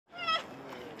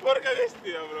Porca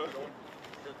bestia, bro.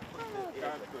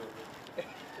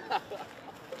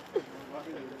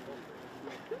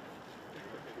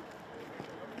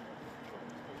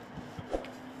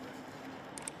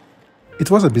 It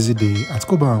was a busy day at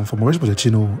Cobham for Mauricio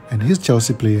Pochettino and his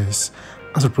Chelsea players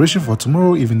as preparation for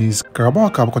tomorrow evening's Carabao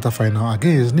Cup quarter-final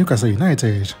against Newcastle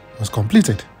United was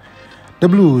completed. The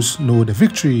Blues know the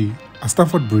victory at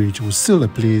Stamford Bridge will seal a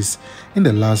place in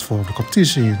the last four of the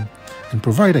competition and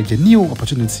provide a genuine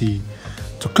opportunity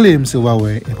to claim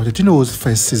silverware in Pochettino's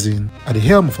first season at the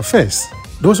helm of affairs.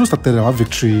 Those who started our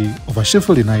victory over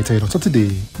Sheffield United on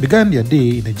Saturday began their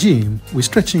day in the gym with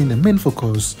stretching the main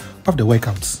focus of the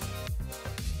workouts.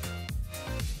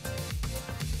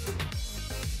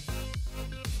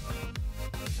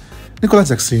 Nicolas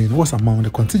Jackson was among the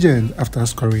contingent after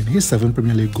scoring his 7th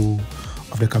Premier League goal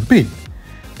of the campaign.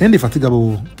 The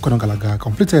indefatigable Conor Gallagher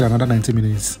completed another 90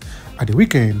 minutes at the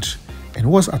weekend and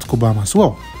was at Cobham as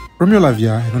well. Romeo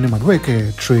Lavia and Noni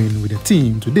Madueke trained with the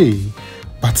team today,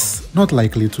 but not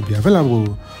likely to be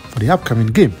available for the upcoming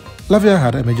game. Lavia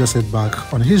had a major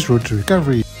setback on his road to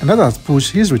recovery, and that has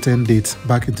pushed his return date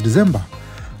back into December.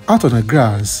 Out on the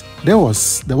grass, there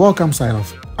was the welcome sight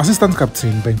of assistant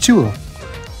captain Ben Chilwell.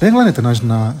 The England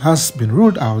international has been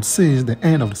ruled out since the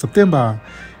end of September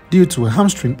due to a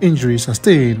hamstring injury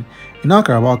sustained in our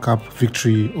Carabao Cup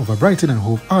victory over Brighton and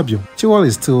Hove Albion. Chilwell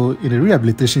is still in the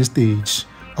rehabilitation stage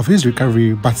of his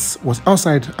recovery but was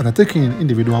outside undertaking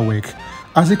individual work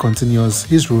as he continues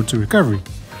his road to recovery.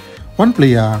 One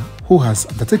player who has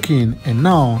undertaken and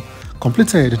now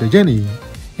completed the journey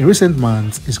in recent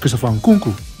months is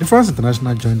NKUNKU. The France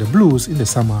international joined the Blues in the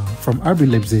summer from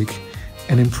RB Leipzig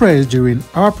and impressed during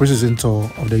our preseason tour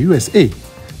of the USA.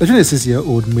 The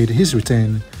 26-year-old made his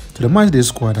return to the matchday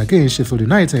squad against Sheffield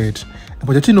United, and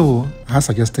Pochettino has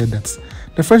suggested that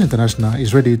the French international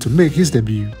is ready to make his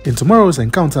debut in tomorrow's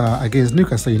encounter against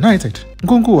Newcastle United.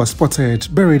 NKUNKU was spotted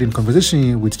buried in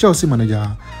conversation with Chelsea manager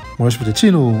Mauricio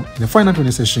Pochettino in the final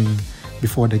training session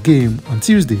before the game on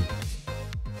Tuesday.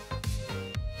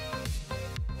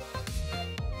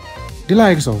 The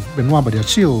likes of Benoit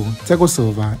Badiachil, Thiago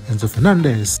Silva, Enzo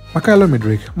Fernandez, Michaelo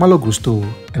Mudryk, Malo Gusto,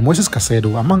 and Moises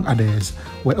Caicedo, among others,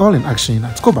 were all in action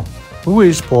at Cobham. We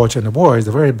wish Poch and the boys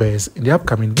the very best in the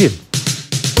upcoming game.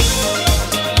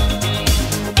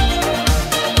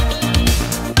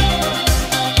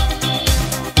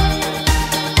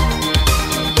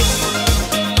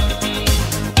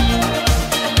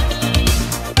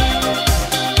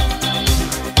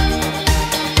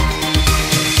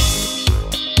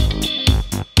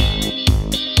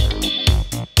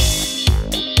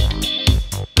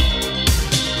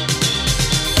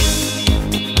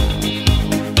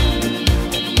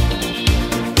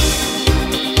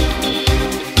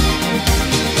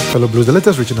 Fellow Blues, the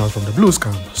latest reaching out from the Blues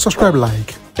camp. Subscribe,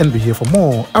 like, and be here for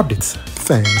more updates.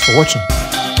 Thanks for watching.